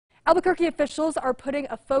Albuquerque officials are putting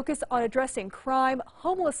a focus on addressing crime,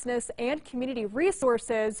 homelessness, and community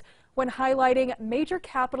resources when highlighting major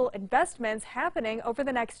capital investments happening over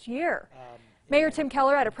the next year. Mayor Tim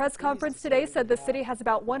Keller at a press conference today said the city has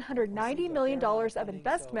about $190 million of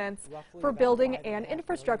investments for building and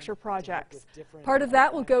infrastructure projects. Part of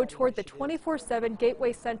that will go toward the 24/7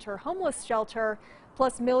 Gateway Center homeless shelter,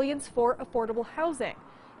 plus millions for affordable housing,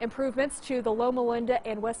 improvements to the Loma Linda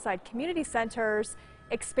and Westside community centers,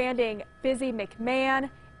 expanding Busy McMahon,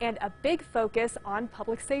 and a big focus on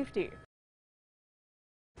public safety.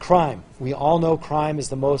 Crime. We all know crime is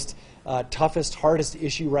the most toughest, hardest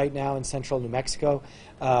issue right now in central New Mexico.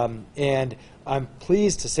 And I'm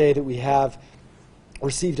pleased to say that we have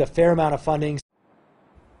received a fair amount of funding.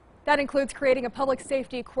 That includes creating a public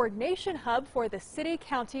safety coordination hub for the city,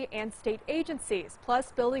 county, and state agencies,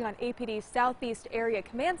 plus building on APD's Southeast Area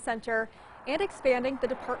Command Center and expanding the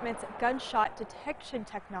department's gunshot detection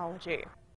technology.